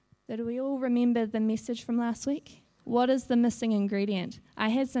Did we all remember the message from last week? What is the missing ingredient? I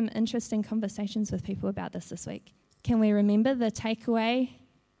had some interesting conversations with people about this week. Can we remember the takeaway?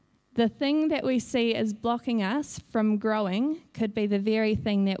 The thing that we see as blocking us from growing could be the very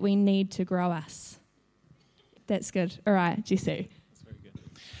thing that we need to grow us. That's good. All right, Jesse. That's very good.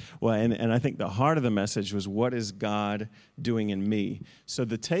 Well, and I think the heart of the message was, what is God doing in me? So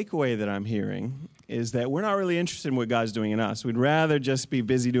the takeaway that I'm hearing is that we're not really interested in what God's doing in us. We'd rather just be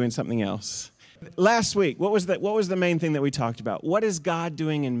busy doing something else. Last week, what was the main thing that we talked about? What is God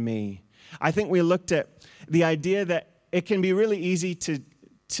doing in me? I think we looked at the idea that it can be really easy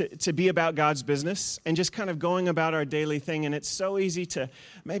to be about God's business and just kind of going about our daily thing. And it's so easy to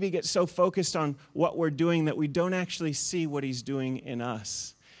maybe get so focused on what we're doing that we don't actually see what he's doing in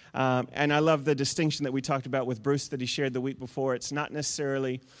us. And I love the distinction that we talked about with Bruce that he shared the week before. It's not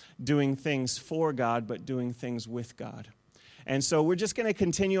necessarily doing things for God, but doing things with God. And so we're just going to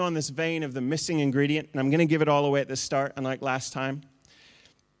continue on this vein of the missing ingredient. And I'm going to give it all away at the start, unlike last time.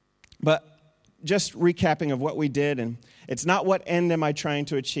 But just recapping of what we did, and it's not what end am I trying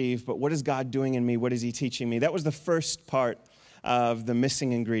to achieve, but what is God doing in me? What is he teaching me? That was the first part of the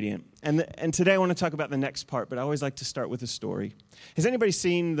missing ingredient. And today I want to talk about the next part, but I always like to start with a story. Has anybody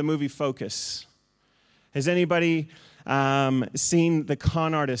seen the movie Focus? Has anybody seen the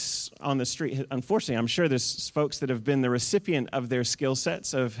con artists on the street? Unfortunately, I'm sure there's folks that have been the recipient of their skill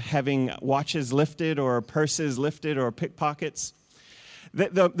sets of having watches lifted or purses lifted or pickpockets.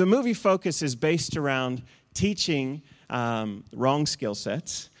 The movie Focus is based around teaching wrong skill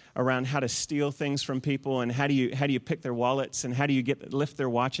sets, around how to steal things from people and how do you pick their wallets and how do you lift their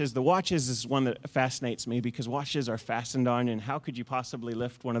watches. The watches is one that fascinates me because watches are fastened on, and how could you possibly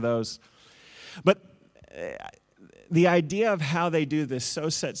lift one of those? But the idea of how they do this so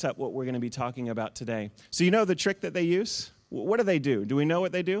sets up what we're going to be talking about today. So you know the trick that they use? What do they do? Do we know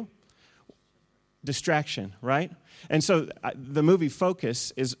what they do? Distraction, right? And so the movie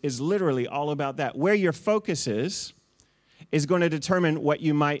Focus is literally all about that. Where your focus is going to determine what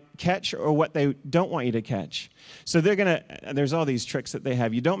you might catch or what they don't want you to catch. So there's all these tricks that they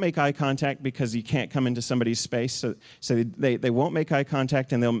have. You don't make eye contact because you can't come into somebody's space, so they won't make eye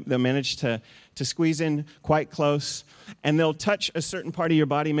contact, and they'll manage to squeeze in quite close, and they'll touch a certain part of your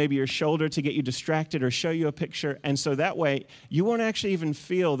body, maybe your shoulder, to get you distracted or show you a picture, and so that way you won't actually even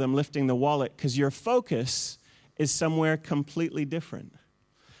feel them lifting the wallet because your focus is somewhere completely different.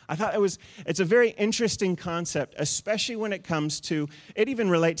 I thought it's a very interesting concept, especially when it comes to, it even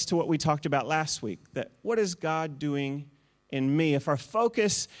relates to what we talked about last week, that what is God doing in me? If our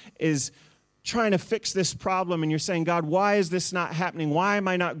focus is trying to fix this problem and you're saying, God, why is this not happening? Why am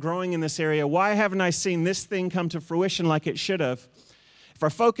I not growing in this area? Why haven't I seen this thing come to fruition like it should have? If our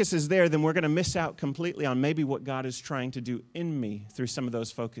focus is there, then we're going to miss out completely on maybe what God is trying to do in me through some of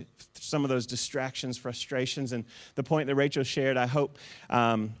those distractions, frustrations. And the point that Rachel shared, I hope,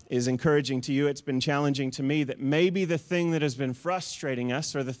 is encouraging to you. It's been challenging to me that maybe the thing that has been frustrating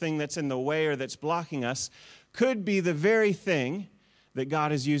us or the thing that's in the way or that's blocking us could be the very thing that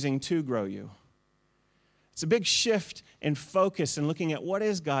God is using to grow you. It's a big shift in focus and looking at what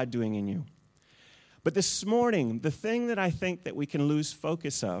is God doing in you. But this morning, the thing that I think that we can lose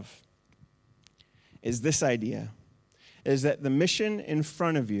focus of is this idea, is that the mission in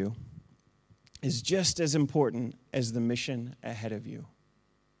front of you is just as important as the mission ahead of you.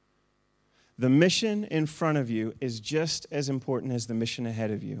 The mission in front of you is just as important as the mission ahead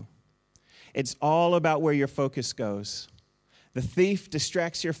of you. It's all about where your focus goes. The thief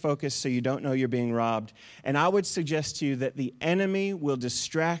distracts your focus so you don't know you're being robbed. And I would suggest to you that the enemy will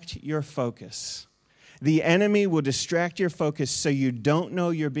distract your focus. The enemy will distract your focus so you don't know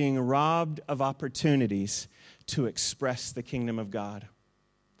you're being robbed of opportunities to express the kingdom of God.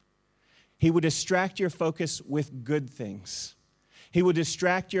 He will distract your focus with good things. He will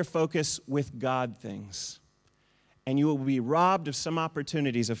distract your focus with God things. And you will be robbed of some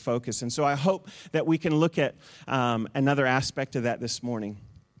opportunities of focus. And so I hope that we can look at another aspect of that this morning.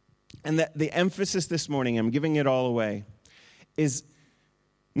 And that the emphasis this morning, I'm giving it all away, is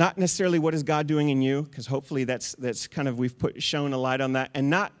not necessarily what is God doing in you, because hopefully that's kind of, we've shown a light on that, and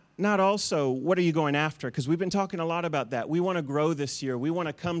not also what are you going after, because we've been talking a lot about that. We want to grow this year. We want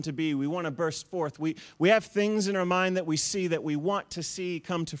to come to be. We want to burst forth. We have things in our mind that we see that we want to see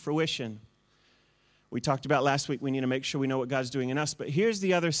come to fruition. We talked about last week, we need to make sure we know what God's doing in us, but here's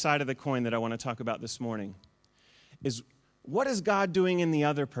the other side of the coin that I want to talk about this morning, is what is God doing in the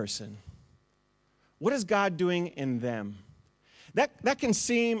other person? What is God doing in them? That can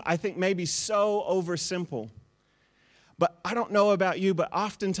seem, I think, maybe so oversimple. But I don't know about you, but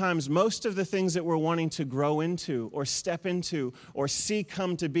oftentimes most of the things that we're wanting to grow into or step into or see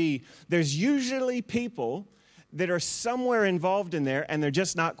come to be, there's usually people that are somewhere involved in there and they're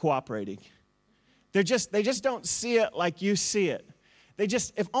just not cooperating. They just don't see it like you see it.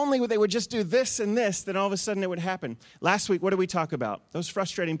 If only they would just do this and this, then all of a sudden it would happen. Last week, what did we talk about? Those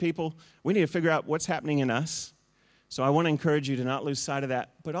frustrating people, we need to figure out what's happening in us. So I want to encourage you to not lose sight of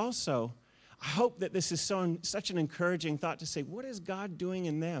that. But also, I hope that this is such an encouraging thought to say, what is God doing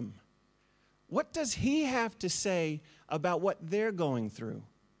in them? What does He have to say about what they're going through?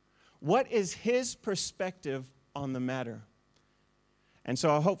 What is His perspective on the matter? And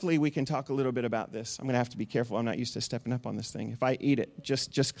so hopefully we can talk a little bit about this. I'm going to have to be careful. I'm not used to stepping up on this thing. If I eat it,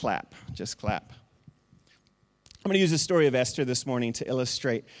 just clap. Just clap. I'm going to use the story of Esther this morning to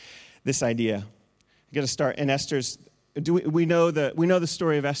illustrate this idea. I'm going to start in Esther's. We know the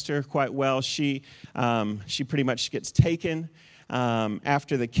story of Esther quite well. She pretty much gets taken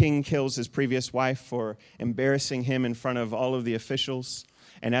after the king kills his previous wife for embarrassing him in front of all of the officials.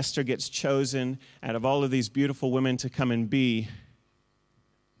 And Esther gets chosen out of all of these beautiful women to come and be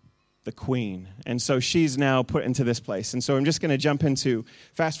the queen. And so she's now put into this place. And so I'm just going to jump into,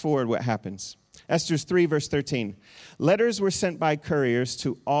 fast forward what happens. Esther's 3, verse 13. Letters were sent by couriers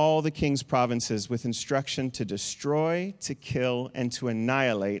to all the king's provinces with instruction to destroy, to kill, and to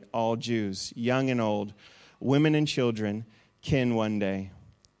annihilate all Jews, young and old, women and children, kin one day.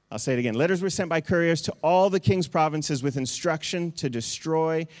 I'll say it again. Letters were sent by couriers to all the king's provinces with instruction to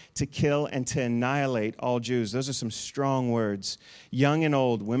destroy, to kill, and to annihilate all Jews. Those are some strong words. Young and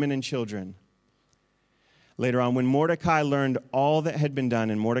old, women and children. Later on, when Mordecai learned all that had been done,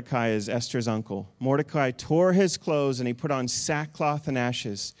 and Mordecai is Esther's uncle, Mordecai tore his clothes and he put on sackcloth and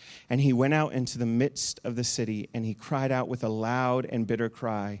ashes, and he went out into the midst of the city, and he cried out with a loud and bitter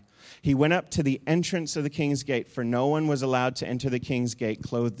cry. He went up to the entrance of the king's gate, for no one was allowed to enter the king's gate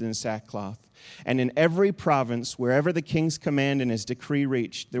clothed in sackcloth. And in every province, wherever the king's command and his decree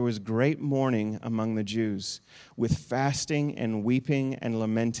reached, there was great mourning among the Jews, with fasting and weeping and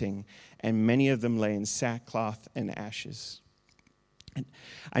lamenting, and many of them lay in sackcloth and ashes. And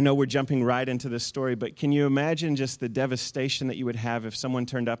I know we're jumping right into this story, but can you imagine just the devastation that you would have if someone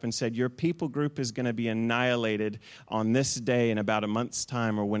turned up and said, your people group is going to be annihilated on this day in about a month's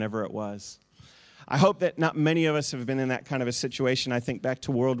time or whenever it was? I hope that not many of us have been in that kind of a situation. I think back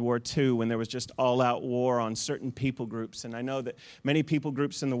to World War II when there was just all-out war on certain people groups. And I know that many people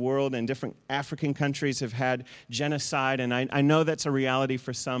groups in the world and different African countries have had genocide. And I know that's a reality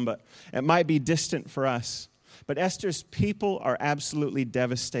for some, but it might be distant for us. But Esther's people are absolutely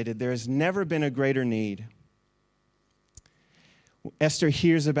devastated. There has never been a greater need. Esther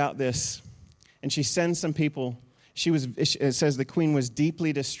hears about this, and she sends some people. It says the queen was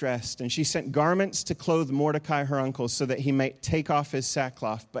deeply distressed, and she sent garments to clothe Mordecai, her uncle, so that he might take off his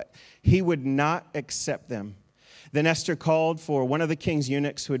sackcloth, but he would not accept them. Then Esther called for one of the king's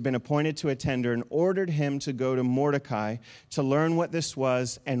eunuchs who had been appointed to attend her and ordered him to go to Mordecai to learn what this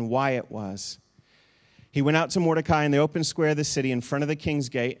was and why it was. He went out to Mordecai in the open square of the city in front of the king's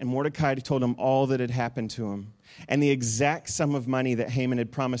gate, and Mordecai told him all that had happened to him and the exact sum of money that Haman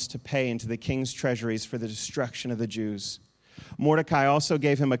had promised to pay into the king's treasuries for the destruction of the Jews. Mordecai also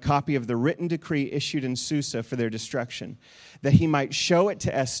gave him a copy of the written decree issued in Susa for their destruction, that he might show it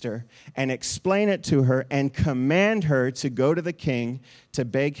to Esther and explain it to her and command her to go to the king to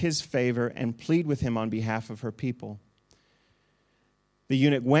beg his favor and plead with him on behalf of her people. The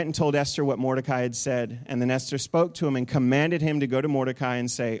eunuch went and told Esther what Mordecai had said, and then Esther spoke to him and commanded him to go to Mordecai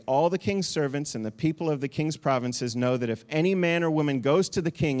and say, all the king's servants and the people of the king's provinces know that if any man or woman goes to the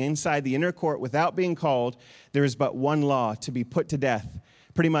king inside the inner court without being called, there is but one law, to be put to death.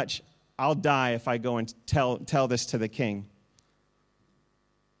 Pretty much, I'll die if I go and tell this to the king.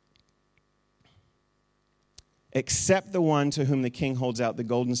 Except the one to whom the king holds out the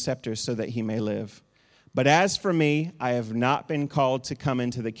golden scepter so that he may live. But as for me, I have not been called to come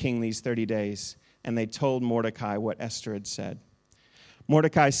into the king these 30 days. And they told Mordecai what Esther had said.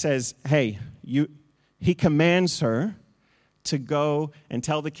 Mordecai says, hey, he commands her to go and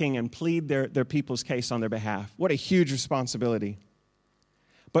tell the king and plead their people's case on their behalf. What a huge responsibility.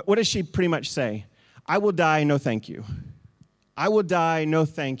 But what does she pretty much say? I will die, no thank you. I will die, no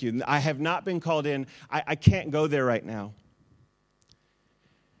thank you. I have not been called in. I can't go there right now.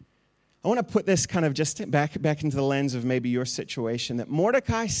 I want to put this kind of just back into the lens of maybe your situation, that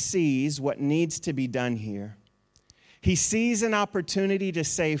Mordecai sees what needs to be done here. He sees an opportunity to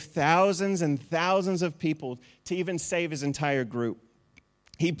save thousands and thousands of people, to even save his entire group.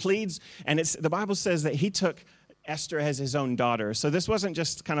 He pleads, and the Bible says that he took Esther as his own daughter. So this wasn't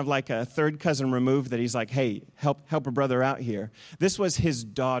just kind of like a third cousin removed that he's like, hey, help a brother out here. This was his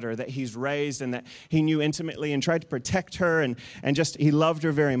daughter that he's raised and that he knew intimately and tried to protect her and just he loved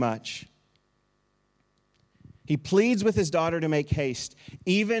her very much. He pleads with his daughter to make haste,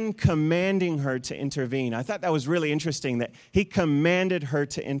 even commanding her to intervene. I thought that was really interesting that he commanded her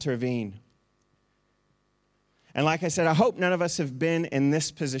to intervene. And like I said, I hope none of us have been in this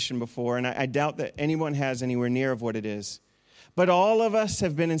position before, and I doubt that anyone has anywhere near of what it is. But all of us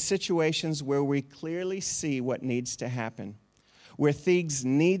have been in situations where we clearly see what needs to happen, where things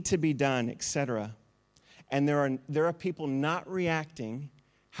need to be done, etc. And there are people not reacting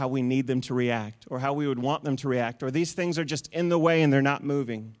how we need them to react, or how we would want them to react, or these things are just in the way and they're not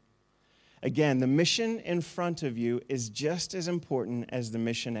moving. Again, the mission in front of you is just as important as the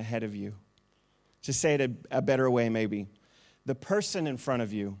mission ahead of you. To say it a better way, maybe, the person in front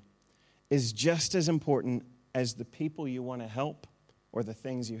of you is just as important as the people you want to help or the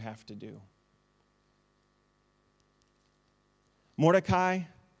things you have to do. Mordecai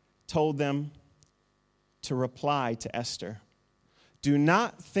told them to reply to Esther, "Do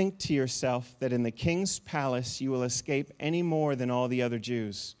not think to yourself that in the king's palace you will escape any more than all the other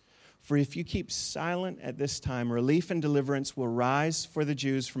Jews. For if you keep silent at this time, relief and deliverance will rise for the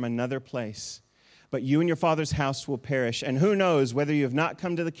Jews from another place. But you and your father's house will perish, and who knows whether you have not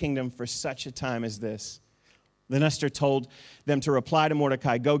come to the kingdom for such a time as this." Then Esther told them to reply to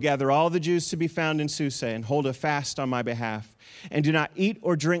Mordecai, "Go gather all the Jews to be found in Susa and hold a fast on my behalf. And do not eat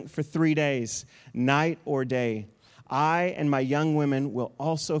or drink for 3 days, night or day. I and my young women will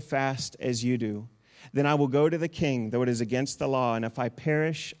also fast as you do. Then I will go to the king, though it is against the law, and if I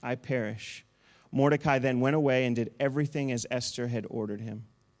perish, I perish." Mordecai then went away and did everything as Esther had ordered him.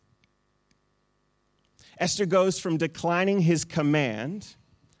 Esther goes from declining his command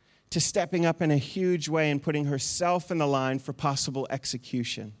to stepping up in a huge way and putting herself in the line for possible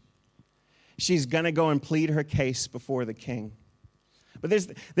execution. She's going to go and plead her case before the king. But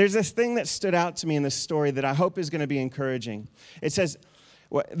there's this thing that stood out to me in this story that I hope is going to be encouraging. It says,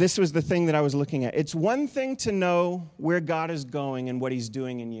 this was the thing that I was looking at. It's one thing to know where God is going and what he's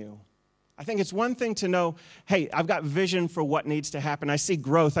doing in you. I think it's one thing to know, hey, I've got vision for what needs to happen. I see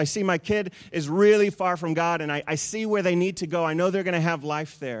growth. I see my kid is really far from God, and I see where they need to go. I know they're going to have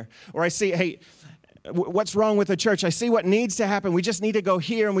life there. Or I see, hey, what's wrong with the church? I see what needs to happen. We just need to go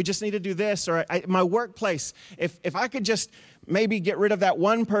here, and we just need to do this. Or my workplace, if I could just maybe get rid of that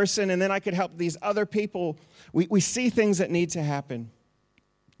one person, and then I could help these other people. We see things that need to happen.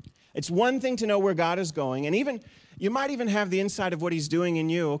 It's one thing to know where God is going, and even you might even have the insight of what he's doing in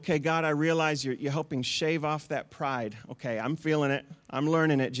you. Okay, God, I realize you're helping shave off that pride. Okay, I'm feeling it. I'm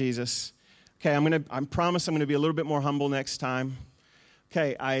learning it, Jesus. Okay, I promise I'm going to be a little bit more humble next time.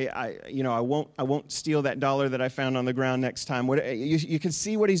 Okay, I won't steal that dollar that I found on the ground next time. You can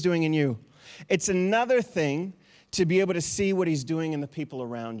see what he's doing in you. It's another thing to be able to see what he's doing in the people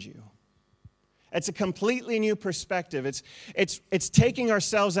around you. It's a completely new perspective. It's taking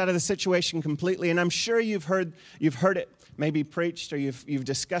ourselves out of the situation completely. And I'm sure you've heard it maybe preached or you've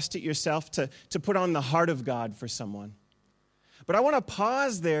discussed it yourself to put on the heart of God for someone. But I want to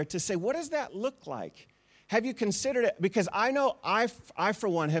pause there to say, what does that look like? Have you considered it? Because I know I for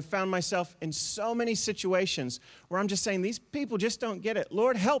one, have found myself in so many situations where I'm just saying, these people just don't get it.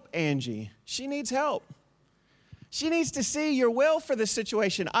 Lord, help Angie. She needs help. She needs to see your will for this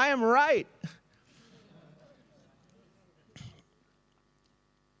situation. I am right.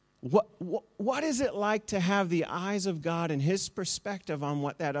 What is it like to have the eyes of God and his perspective on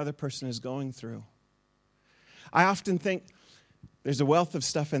what that other person is going through? I often think there's a wealth of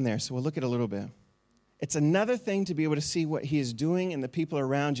stuff in there, so we'll look at a little bit. It's another thing to be able to see what he is doing in the people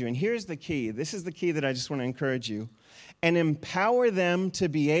around you. And here's the key. This is the key that I just want to encourage you. And empower them to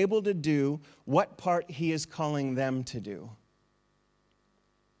be able to do what part he is calling them to do.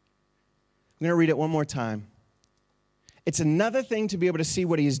 I'm going to read it one more time. It's another thing to be able to see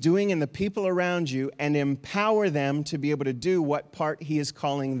what he is doing in the people around you and empower them to be able to do what part he is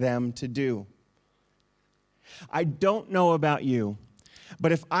calling them to do. I don't know about you,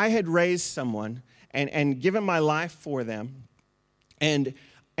 but if I had raised someone and given my life for them, and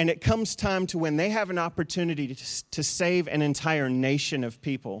it comes time to when they have an opportunity to save an entire nation of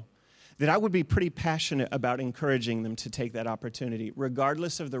people, that I would be pretty passionate about encouraging them to take that opportunity,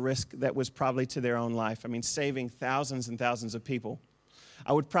 regardless of the risk that was probably to their own life. I mean, saving thousands and thousands of people.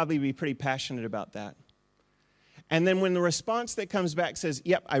 I would probably be pretty passionate about that. And then when the response that comes back says,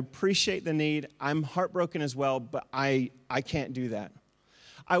 yep, I appreciate the need, I'm heartbroken as well, but I can't do that.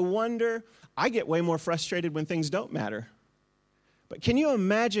 I wonder, I get way more frustrated when things don't matter. But can you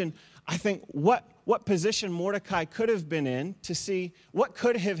imagine, I think what position Mordecai could have been in to see what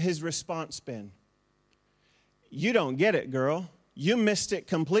could have his response been. You don't get it, girl. You missed it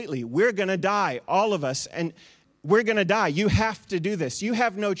completely. We're going to die, all of us, and we're going to die. You have to do this. You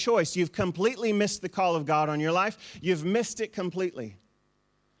have no choice. You've completely missed the call of God on your life. You've missed it completely.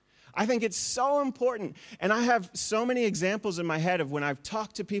 I think it's so important, and I have so many examples in my head of when I've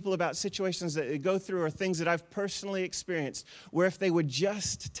talked to people about situations that they go through or things that I've personally experienced, where if they would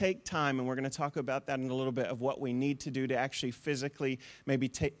just take time, and we're going to talk about that in a little bit, of what we need to do to actually physically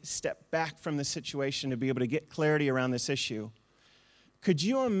maybe step back from the situation to be able to get clarity around this issue. Could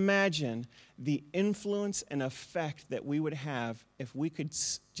you imagine the influence and effect that we would have if we could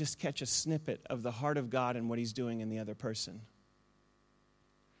just catch a snippet of the heart of God and what He's doing in the other person?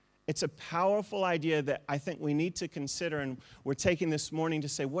 It's a powerful idea that I think we need to consider, and we're taking this morning to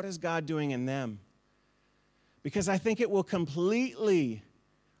say, what is God doing in them? Because I think it will completely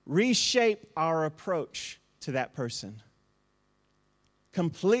reshape our approach to that person.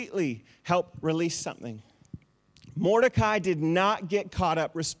 Completely help release something. Mordecai did not get caught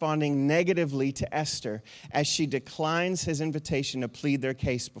up responding negatively to Esther as she declines his invitation to plead their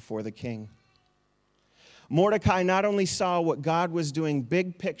case before the king. Mordecai not only saw what God was doing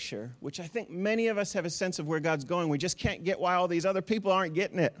big picture, which I think many of us have a sense of where God's going. We just can't get why all these other people aren't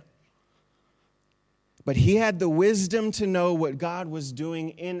getting it. But he had the wisdom to know what God was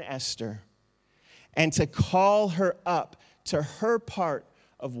doing in Esther and to call her up to her part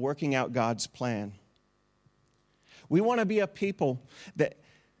of working out God's plan. We want to be a people that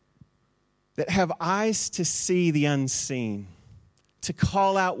have eyes to see the unseen, to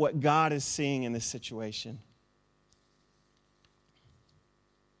call out what God is seeing in this situation.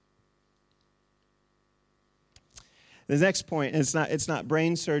 The next point, it's not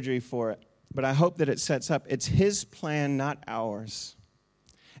brain surgery for it, but I hope that it sets up, it's His plan, not ours.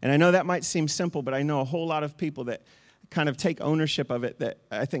 And I know that might seem simple, but I know a whole lot of people that kind of take ownership of it, that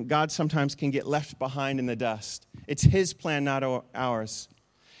I think God sometimes can get left behind in the dust. It's His plan, not ours.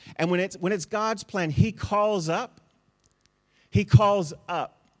 And when it's God's plan, He calls up. He calls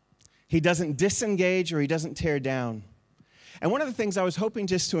up. He doesn't disengage or He doesn't tear down. And one of the things I was hoping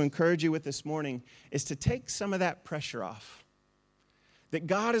just to encourage you with this morning is to take some of that pressure off. That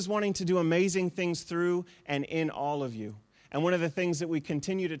God is wanting to do amazing things through and in all of you. And one of the things that we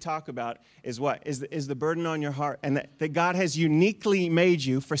continue to talk about is what? Is the burden on your heart. And that God has uniquely made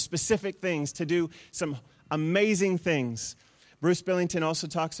you for specific things to do some amazing things. Bruce Billington also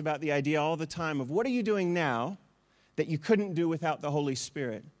talks about the idea all the time of what are you doing now that you couldn't do without the Holy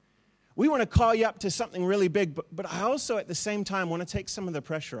Spirit. We want to call you up to something really big, but I also at the same time want to take some of the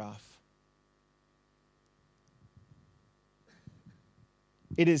pressure off.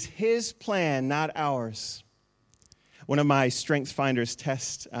 It is His plan, not ours. One of my Strength Finders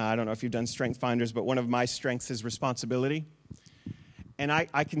tests, I don't know if you've done Strength Finders, but one of my strengths is responsibility. And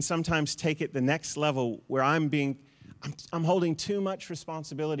I can sometimes take it the next level where I'm holding too much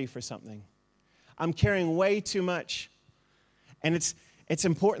responsibility for something. I'm carrying way too much. And it's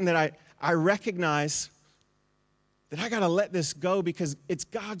important that I recognize that I got to let this go because it's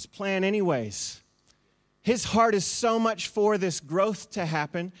God's plan anyways. His heart is so much for this growth to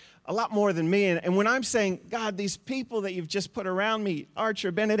happen, a lot more than me. And when I'm saying, God, these people that you've just put around me,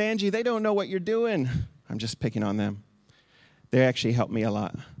 Archer, Bennett, Angie, they don't know what you're doing. I'm just picking on them. They actually help me a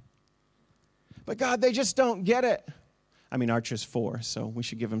lot. But God, they just don't get it. I mean, Archer's 4, so we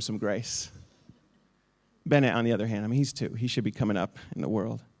should give him some grace. Bennett, on the other hand, he's 2. He should be coming up in the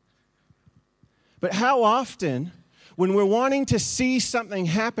world. But how often, when we're wanting to see something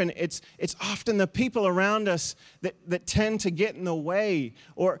happen, it's often the people around us that tend to get in the way,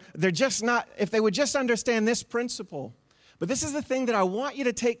 or they're just not, if they would just understand this principle. But this is the thing that I want you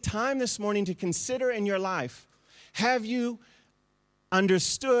to take time this morning to consider in your life. Have you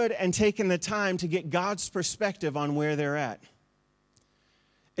understood and taken the time to get God's perspective on where they're at?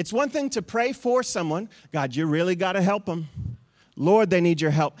 It's one thing to pray for someone. God, you really got to help them. Lord, they need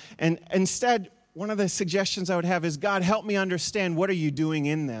your help. And instead, one of the suggestions I would have is, God, help me understand what are you doing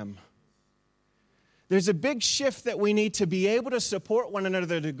in them. There's a big shift that we need to be able to support one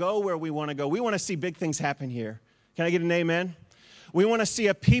another to go where we want to go. We want to see big things happen here. Can I get an amen? We want to see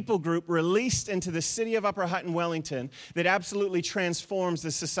a people group released into the city of Upper Hutton, Wellington, that absolutely transforms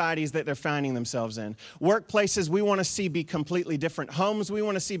the societies that they're finding themselves in. Workplaces we want to see be completely different. Homes we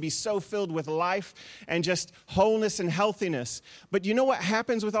want to see be so filled with life and just wholeness and healthiness. But you know what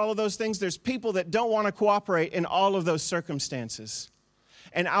happens with all of those things? There's people that don't want to cooperate in all of those circumstances.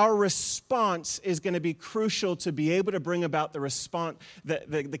 And our response is going to be crucial to be able to bring about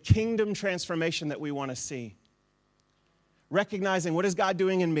the kingdom transformation that we want to see. recognizing what is God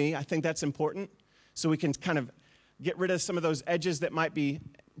doing in me. I think that's important, so we can kind of get rid of some of those edges that might be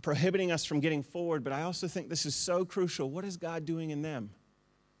prohibiting us from getting forward. But I also think this is so crucial. What is God doing in them?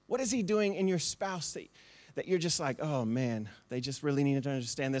 What is he doing in your spouse that you're just like, oh man, they just really need to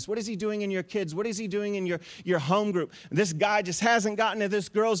understand this? What is he doing in your kids? What is he doing in your home group? This guy just hasn't gotten it. This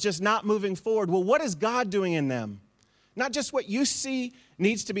girl's just not moving forward. Well, what is God doing in them? Not just what you see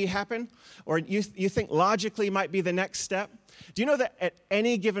needs to be happen, or you think logically might be the next step. Do you know that at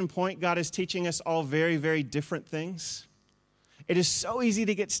any given point, God is teaching us all very, very different things? It is so easy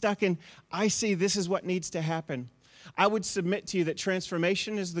to get stuck in, I see this is what needs to happen. I would submit to you that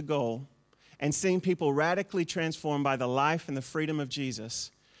transformation is the goal, and seeing people radically transformed by the life and the freedom of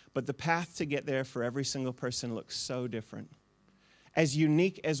Jesus. But the path to get there for every single person looks so different. As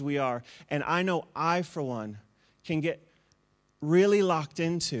unique as we are, and I know I, for one, can get really locked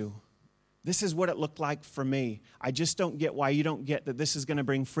into, this is what it looked like for me. I just don't get why you don't get that this is going to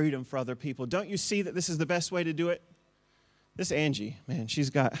bring freedom for other people. Don't you see that this is the best way to do it? This Angie, man, she's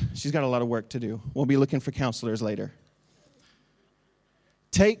got a lot of work to do. We'll be looking for counselors later.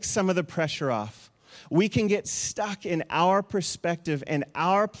 Take some of the pressure off. We can get stuck in our perspective and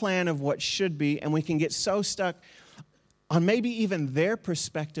our plan of what should be, and we can get so stuck on maybe even their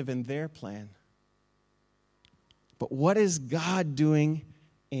perspective and their plan. But what is God doing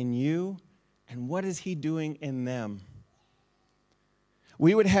in you, and what is he doing in them?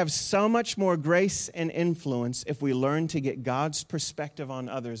 We would have so much more grace and influence if we learned to get God's perspective on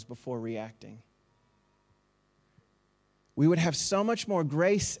others before reacting. We would have so much more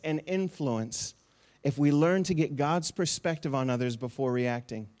grace and influence if we learned to get God's perspective on others before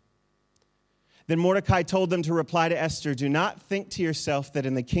reacting. Then Mordecai told them to reply to Esther, do not think to yourself that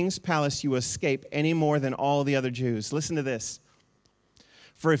in the king's palace you escape any more than all the other Jews. Listen to this.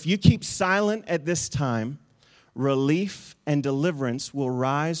 For if you keep silent at this time, relief and deliverance will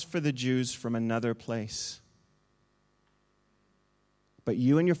rise for the Jews from another place. But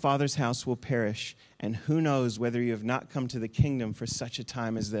you and your father's house will perish, and who knows whether you have not come to the kingdom for such a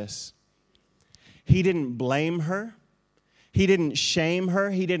time as this. He didn't blame her. He didn't shame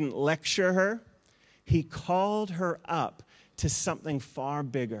her. He didn't lecture her. He called her up to something far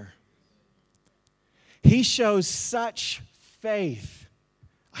bigger. He shows such faith.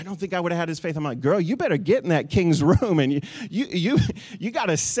 I don't think I would have had his faith. I'm like, girl, you better get in that king's room, and you got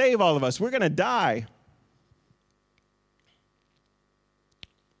to save all of us. We're going to die.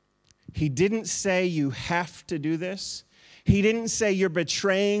 He didn't say you have to do this. He didn't say you're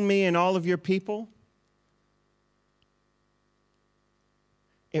betraying me and all of your people.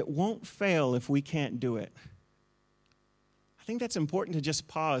 It won't fail if we can't do it. I think that's important to just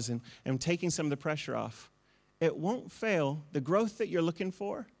pause and taking some of the pressure off. It won't fail. The growth that you're looking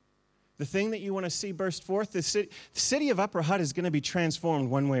for, the thing that you want to see burst forth, the city of Upper Hutt is going to be transformed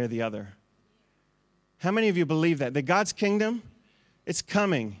one way or the other. How many of you believe that? That God's kingdom, it's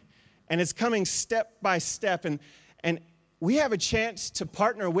coming. And it's coming step by step. And we have a chance to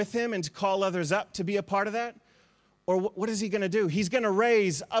partner with him and to call others up to be a part of that. Or what is he going to do? He's going to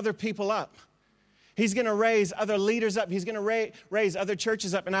raise other people up. He's going to raise other leaders up. He's going to raise other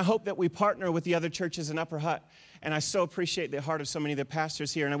churches up. And I hope that we partner with the other churches in Upper Hutt. And I so appreciate the heart of so many of the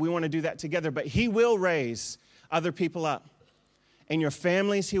pastors here. And we want to do that together. But he will raise other people up. In your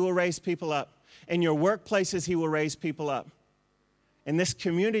families, he will raise people up. In your workplaces, he will raise people up. In this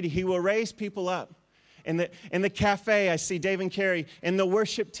community, he will raise people up. In the cafe, I see Dave and Carrie. In the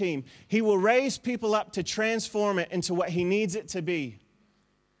worship team, he will raise people up to transform it into what he needs it to be.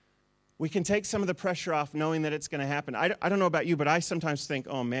 We can take some of the pressure off knowing that it's going to happen. I don't know about you, but I sometimes think,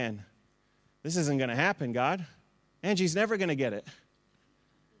 oh man, this isn't going to happen, God. Angie's never going to get it.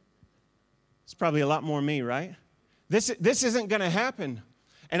 It's probably a lot more me, right? This isn't going to happen.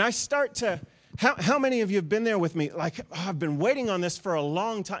 And I start to, how many of you have been there with me? Like, oh, I've been waiting on this for a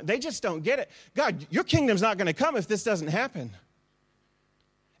long time. They just don't get it. God, your kingdom's not going to come if this doesn't happen.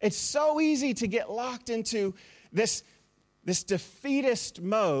 It's so easy to get locked into this defeatist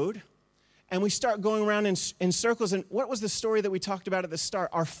mode, and we start going around in circles. And what was the story that we talked about at the start?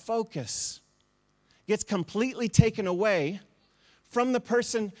 Our focus gets completely taken away from the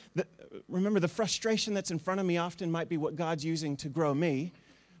person. Remember, the frustration that's in front of me often might be what God's using to grow me.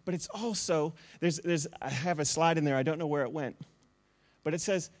 But it's also, I have a slide in there, I don't know where it went. But it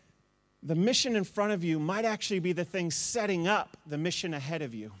says, the mission in front of you might actually be the thing setting up the mission ahead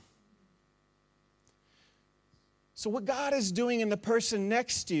of you. So what God is doing in the person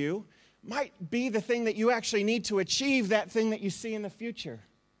next to you might be the thing that you actually need to achieve that thing that you see in the future,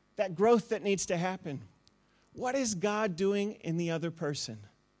 that growth that needs to happen. What is God doing in the other person?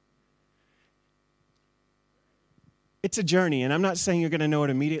 It's a journey, and I'm not saying you're going to know it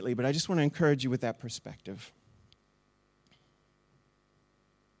immediately, but I just want to encourage you with that perspective.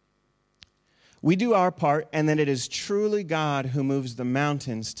 We do our part, and then it is truly God who moves the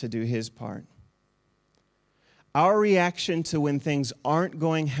mountains to do his part. Our reaction to when things aren't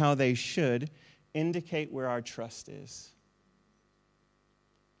going how they should indicate where our trust is.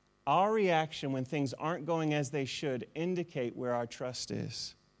 Our reaction when things aren't going as they should indicate where our trust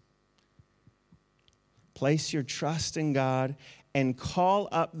is. Place your trust in God and call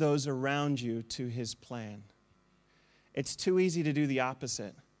up those around you to his plan. It's too easy to do the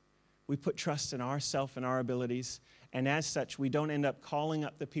opposite. We put trust in ourselves and our abilities, and as such, we don't end up calling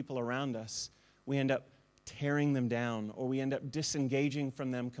up the people around us. We end up tearing them down, or we end up disengaging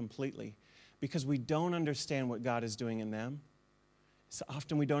from them completely because we don't understand what God is doing in them. So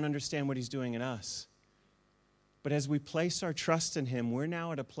often we don't understand what he's doing in us. But as we place our trust in him, we're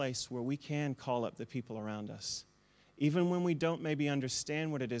now at a place where we can call up the people around us. Even when we don't maybe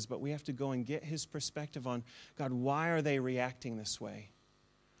understand what it is, but we have to go and get his perspective on, God, why are they reacting this way?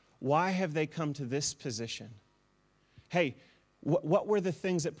 Why have they come to this position? Hey, what were the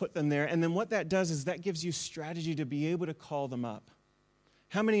things that put them there? And then what that does is that gives you strategy to be able to call them up.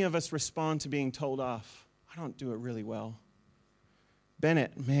 How many of us respond to being told off? I don't do it really well.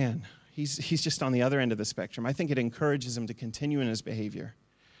 Bennett, man, he's just on the other end of the spectrum. I think it encourages him to continue in his behavior.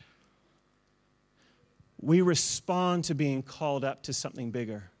 We respond to being called up to something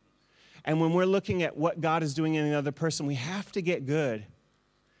bigger. And when we're looking at what God is doing in the other person, we have to get good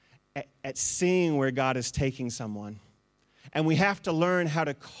at seeing where God is taking someone. And we have to learn how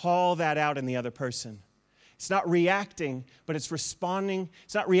to call that out in the other person. It's not reacting, but it's responding.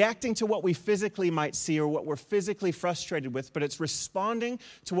 It's not reacting to what we physically might see or what we're physically frustrated with, but it's responding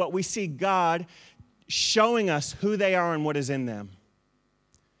to what we see God showing us who they are and what is in them.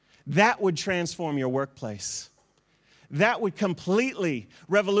 That would transform your workplace. That would completely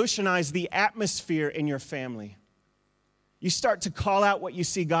revolutionize the atmosphere in your family. You start to call out what you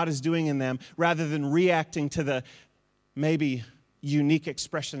see God is doing in them rather than reacting to the maybe unique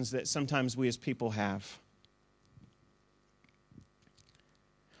expressions that sometimes we as people have.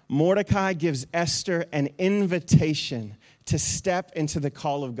 Mordecai gives Esther an invitation to step into the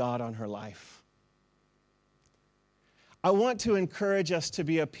call of God on her life. I want to encourage us to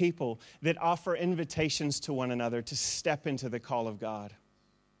be a people that offer invitations to one another to step into the call of God.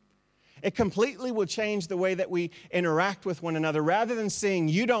 It completely will change the way that we interact with one another. Rather than saying,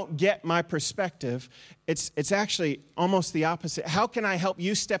 you don't get my perspective, it's actually almost the opposite. How can I help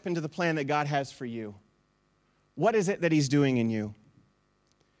you step into the plan that God has for you? What is it that he's doing in you?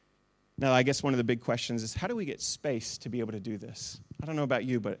 Now, I guess one of the big questions is, how do we get space to be able to do this? I don't know about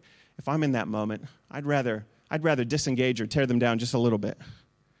you, but if I'm in that moment, I'd rather disengage or tear them down just a little bit.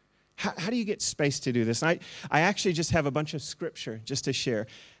 How do you get space to do this? And I actually just have a bunch of scripture just to share.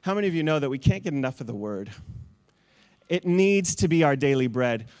 How many of you know that we can't get enough of the word? It needs to be our daily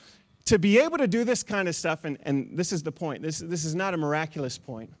bread. To be able to do this kind of stuff, and this is the point. This is not a miraculous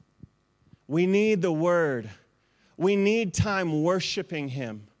point. We need the word. We need time worshiping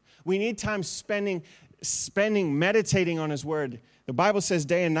him. We need time spending meditating on his word. The Bible says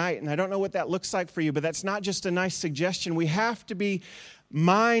day and night, and I don't know what that looks like for you, but that's not just a nice suggestion. We have to be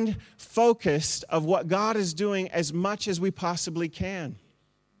mind focused of what God is doing as much as we possibly can.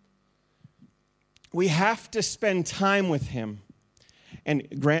 We have to spend time with him. And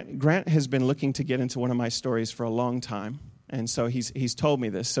Grant has been looking to get into one of my stories for a long time, and so he's told me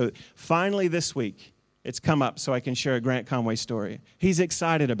this. So finally this week, it's come up so I can share a Grant Conway story. He's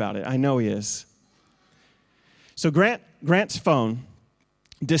excited about it. I know he is. So Grant's phone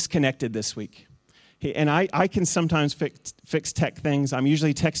disconnected this week. I can sometimes fix tech things. I'm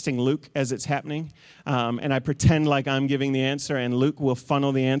usually texting Luke as it's happening, and I pretend like I'm giving the answer, and Luke will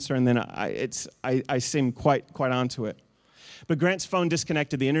funnel the answer, and then I seem quite onto it. But Grant's phone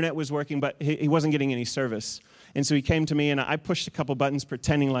disconnected. The internet was working, but he wasn't getting any service. And so he came to me, and I pushed a couple buttons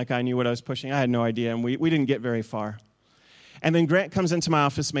pretending like I knew what I was pushing. I had no idea, and we didn't get very far. And then Grant comes into my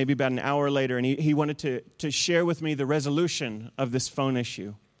office maybe about an hour later, and he wanted to share with me the resolution of this phone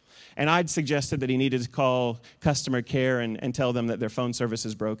issue. And I'd suggested that he needed to call customer care and tell them that their phone service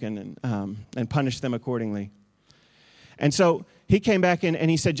is broken and punish them accordingly. And so he came back in, and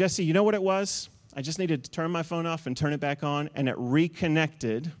he said, Jesse, you know what it was? I just needed to turn my phone off and turn it back on, and it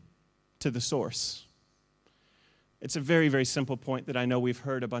reconnected to the source. It's a very, very simple point that I know we've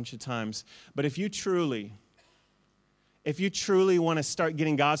heard a bunch of times. But if you truly want to start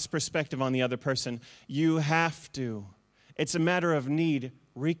getting God's perspective on the other person, you have to. It's a matter of need.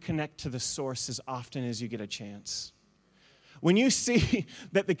 Reconnect to the source as often as you get a chance. When you see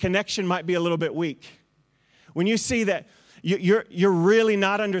that the connection might be a little bit weak, When you see that you're really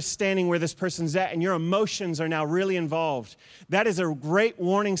not understanding where this person's at and your emotions are now really involved, that is a great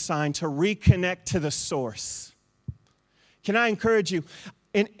warning sign to reconnect to the source. Can I encourage you?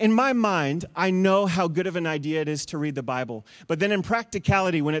 In my mind, I know how good of an idea it is to read the Bible. But then in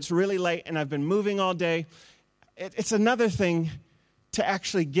practicality, when it's really late and I've been moving all day, it's another thing to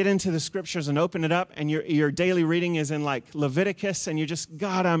actually get into the scriptures and open it up, and your daily reading is in like Leviticus, and you're just,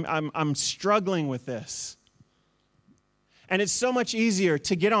 God, I'm struggling with this. And it's so much easier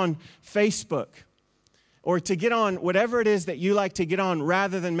to get on Facebook or to get on whatever it is that you like to get on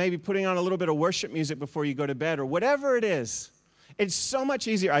rather than maybe putting on a little bit of worship music before you go to bed or whatever it is. It's so much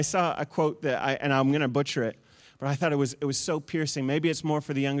easier. I saw a quote and I'm going to butcher it, but I thought it was so piercing. Maybe it's more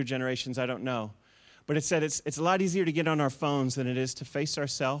for the younger generations, I don't know. But it said it's a lot easier to get on our phones than it is to face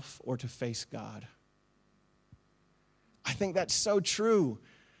ourselves or to face God. I think that's so true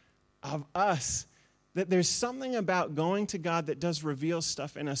of us, that there's something about going to God that does reveal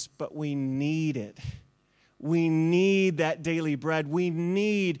stuff in us, but we need it. We need that daily bread. We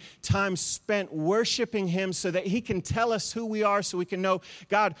need time spent worshiping Him so that He can tell us who we are, so we can know,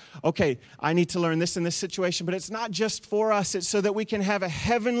 God, okay, I need to learn this in this situation, but it's not just for us. It's so that we can have a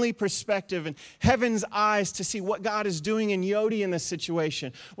heavenly perspective and heaven's eyes to see what God is doing in Yodi in this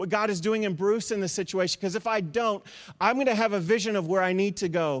situation, what God is doing in Bruce in this situation. Because if I don't, I'm going to have a vision of where I need to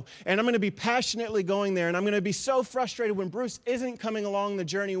go, and I'm going to be passionately going there, and I'm going to be so frustrated when Bruce isn't coming along the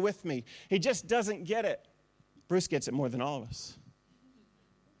journey with me. He just doesn't get it. Bruce gets it more than all of us.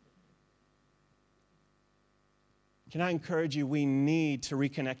 Can I encourage you, we need to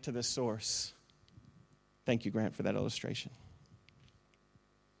reconnect to the source. Thank you, Grant, for that illustration.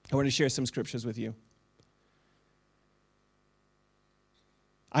 I want to share some scriptures with you.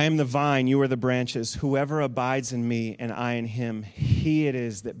 I am the vine, you are the branches. Whoever abides in me and I in him, he it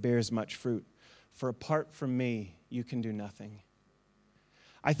is that bears much fruit. For apart from me, you can do nothing.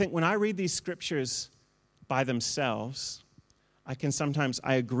 I think when I read these scriptures by themselves, I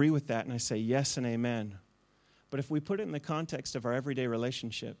agree with that and I say yes and amen. But if we put it in the context of our everyday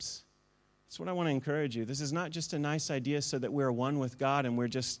relationships, that's what I want to encourage you. This is not just a nice idea so that we're one with God and we're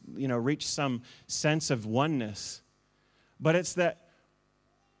just, reach some sense of oneness. But it's that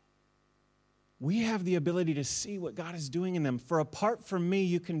we have the ability to see what God is doing in them. For apart from me,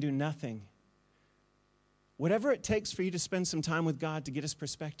 you can do nothing. Whatever it takes for you to spend some time with God to get His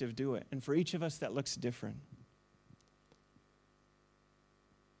perspective, do it. And for each of us, that looks different.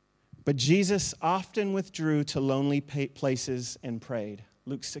 But Jesus often withdrew to lonely places and prayed.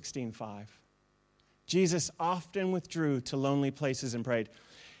 Luke 16:5. Jesus often withdrew to lonely places and prayed.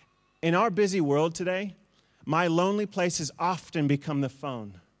 In our busy world today, my lonely places often become the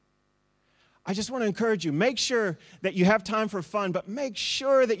phone. I just want to encourage you, make sure that you have time for fun, but make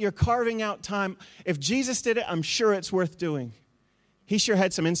sure that you're carving out time. If Jesus did it, I'm sure it's worth doing. He sure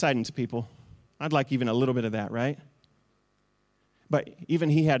had some insight into people. I'd like even a little bit of that, right? But even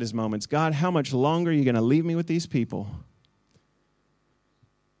He had His moments. God, how much longer are you going to leave me with these people?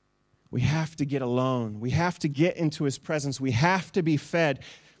 We have to get alone. We have to get into His presence. We have to be fed.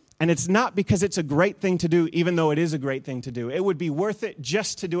 And it's not because it's a great thing to do, even though it is a great thing to do. It would be worth it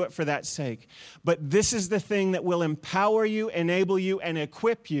just to do it for that sake. But this is the thing that will empower you, enable you, and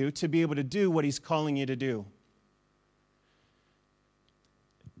equip you to be able to do what He's calling you to do.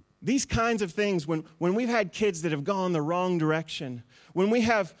 These kinds of things, when we've had kids that have gone the wrong direction, when we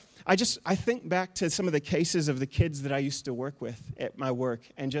have, I think back to some of the cases of the kids that I used to work with at my work,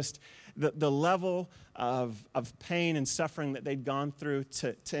 and just the level of pain and suffering that they'd gone through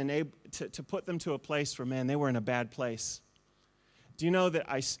to put them to a place where, man, they were in a bad place. Do you know that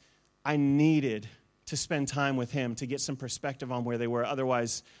I needed to spend time with Him to get some perspective on where they were?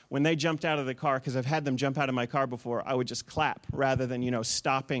 Otherwise, when they jumped out of the car, because I've had them jump out of my car before, I would just clap rather than,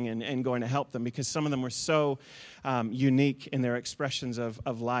 stopping and going to help them, because some of them were so unique in their expressions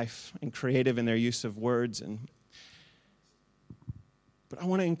of life and creative in their use of words. But I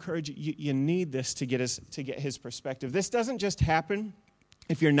want to encourage you, you need this to get His perspective. This doesn't just happen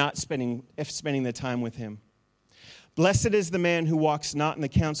if you're not spending the time with Him. Blessed is the man who walks not in the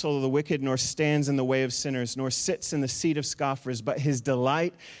counsel of the wicked, nor stands in the way of sinners, nor sits in the seat of scoffers, but his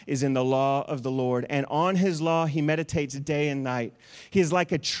delight is in the law of the Lord, and on His law he meditates day and night. He is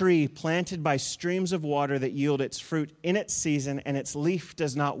like a tree planted by streams of water that yield its fruit in its season, and its leaf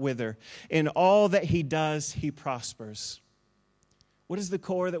does not wither. In all that he does, he prospers. What is the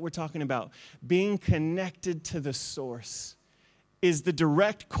core that we're talking about? Being connected to the source is the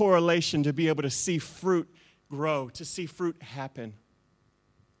direct correlation to be able to see fruit grow, to see fruit happen.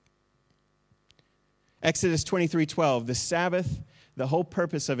 Exodus 23:12, the Sabbath, the whole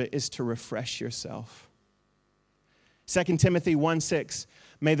purpose of it is to refresh yourself. 2 Timothy 1:6,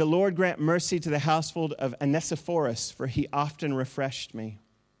 may the Lord grant mercy to the household of Onesiphorus, for he often refreshed me.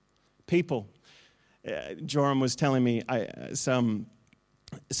 People, Joram was telling me the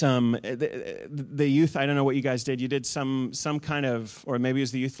youth, I don't know what you guys did. You did some kind of, or maybe it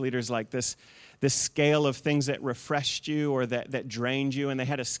was the youth leaders, like this scale of things that refreshed you or that drained you, and they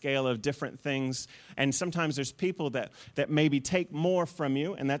had a scale of different things. And sometimes there's people that maybe take more from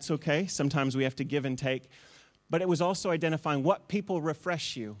you, and that's okay. Sometimes we have to give and take. But it was also identifying what people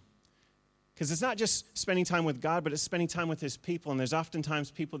refresh you. Because it's not just spending time with God, but it's spending time with his people. And there's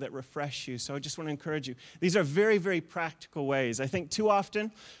oftentimes people that refresh you. So I just want to encourage you. These are very, very practical ways. I think too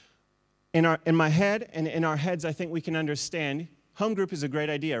often in my head and in our heads, I think we can understand home group is a great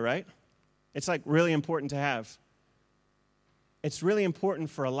idea, right? It's like really important to have. It's really important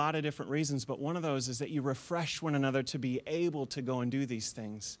for a lot of different reasons, but one of those is that you refresh one another to be able to go and do these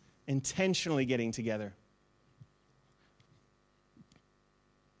things, intentionally getting together.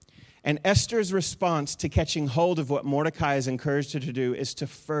 And Esther's response to catching hold of what Mordecai has encouraged her to do is to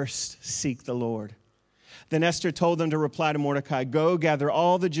first seek the Lord. Then Esther told them to reply to Mordecai, go gather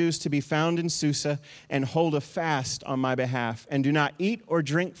all the Jews to be found in Susa and hold a fast on my behalf. And do not eat or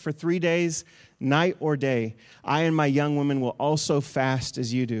drink for 3 days, night or day. I and my young women will also fast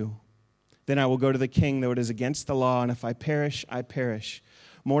as you do. Then I will go to the king, though it is against the law, and if I perish, I perish.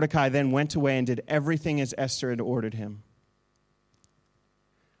 Mordecai then went away and did everything as Esther had ordered him.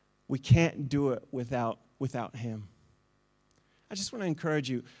 We can't do it without him. I just want to encourage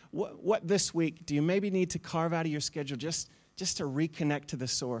you, what this week do you maybe need to carve out of your schedule just to reconnect to the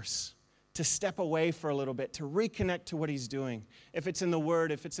source, to step away for a little bit, to reconnect to what he's doing? If it's in the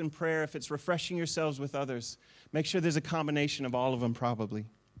Word, if it's in prayer, if it's refreshing yourselves with others, make sure there's a combination of all of them probably.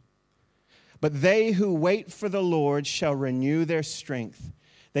 But they who wait for the Lord shall renew their strength.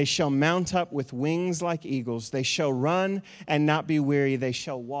 They shall mount up with wings like eagles. They shall run and not be weary. They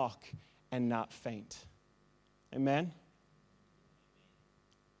shall walk and not faint. Amen?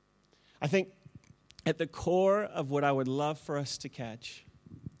 I think at the core of what I would love for us to catch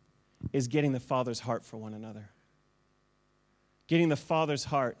is getting the Father's heart for one another. Getting the Father's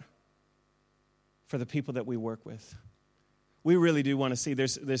heart for the people that we work with. We really do want to see,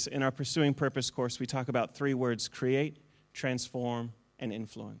 there's this in our Pursuing Purpose course, we talk about 3 words: create, transform, and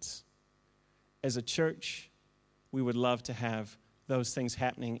influence. As a church, we would love to have those things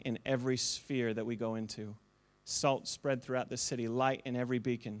happening in every sphere that we go into. Salt spread throughout the city, light in every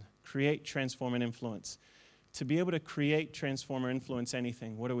beacon. Create, transform, and influence. To be able to create, transform, or influence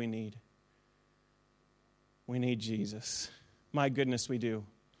anything, what do we need? We need Jesus. My goodness, we do.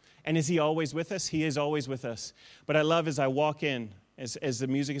 And is he always with us? He is always with us. But I love as I walk in, as the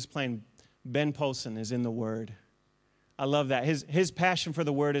music is playing, Ben Polson is in the Word. I love that. His passion for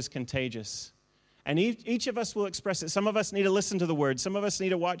the Word is contagious. And each of us will express it. Some of us need to listen to the Word. Some of us need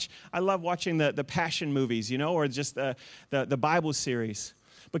to watch. I love watching the Passion movies, or just the Bible series.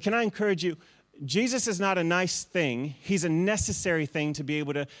 But can I encourage you, Jesus is not a nice thing. He's a necessary thing to be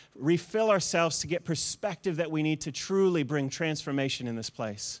able to refill ourselves, to get perspective that we need to truly bring transformation in this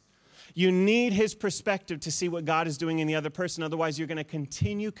place. You need his perspective to see what God is doing in the other person. Otherwise, you're going to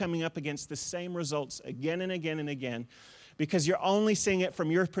continue coming up against the same results again and again and again because you're only seeing it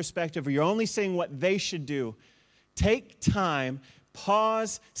from your perspective, or you're only seeing what they should do. Take time,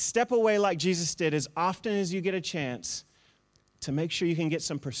 pause, step away like Jesus did as often as you get a chance to make sure you can get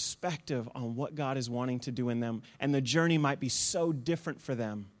some perspective on what God is wanting to do in them. And the journey might be so different for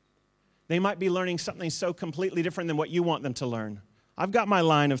them. They might be learning something so completely different than what you want them to learn. I've got my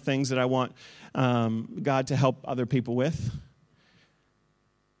line of things that I want God to help other people with.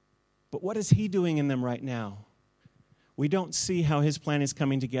 But what is he doing in them right now? We don't see how his plan is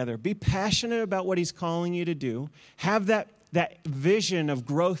coming together. Be passionate about what he's calling you to do. Have that vision of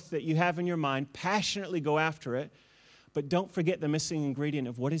growth that you have in your mind. Passionately go after it. But don't forget the missing ingredient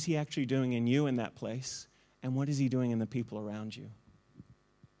of what is he actually doing in you in that place, and what is he doing in the people around you.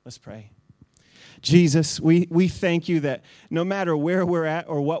 Let's pray. Jesus, we thank you that no matter where we're at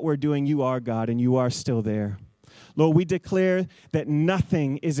or what we're doing, you are God and you are still there. Lord, we declare that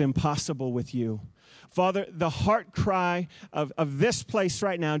nothing is impossible with you. Father, the heart cry of this place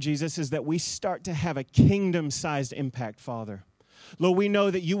right now, Jesus, is that we start to have a kingdom-sized impact, Father. Lord, we know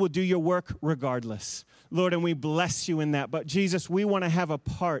that you will do your work regardless. Lord, and we bless you in that. But Jesus, we want to have a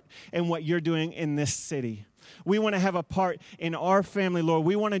part in what you're doing in this city. We want to have a part in our family, Lord.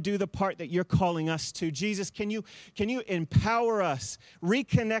 We want to do the part that you're calling us to. Jesus, can you empower us,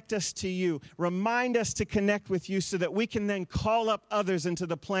 reconnect us to you, remind us to connect with you so that we can then call up others into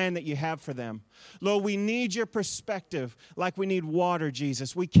the plan that you have for them. Lord, we need your perspective like we need water,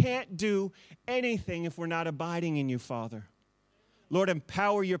 Jesus. We can't do anything if we're not abiding in you, Father. Lord,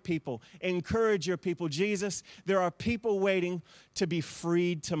 empower your people. Encourage your people. Jesus, there are people waiting to be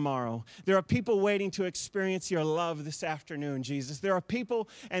freed tomorrow. There are people waiting to experience your love this afternoon, Jesus. There are people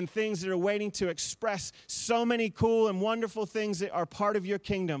and things that are waiting to express so many cool and wonderful things that are part of your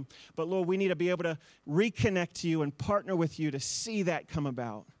kingdom. But Lord, we need to be able to reconnect to you and partner with you to see that come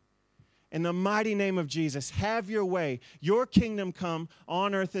about. In the mighty name of Jesus, have your way. Your kingdom come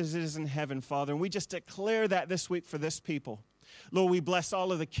on earth as it is in heaven, Father. And we just declare that this week for this people. Lord, we bless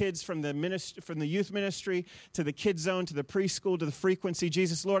all of the kids from the youth ministry to the kids zone to the preschool to the frequency.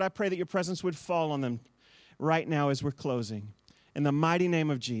 Jesus, Lord, I pray that your presence would fall on them right now as we're closing. In the mighty name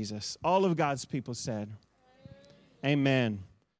of Jesus, all of God's people said, amen.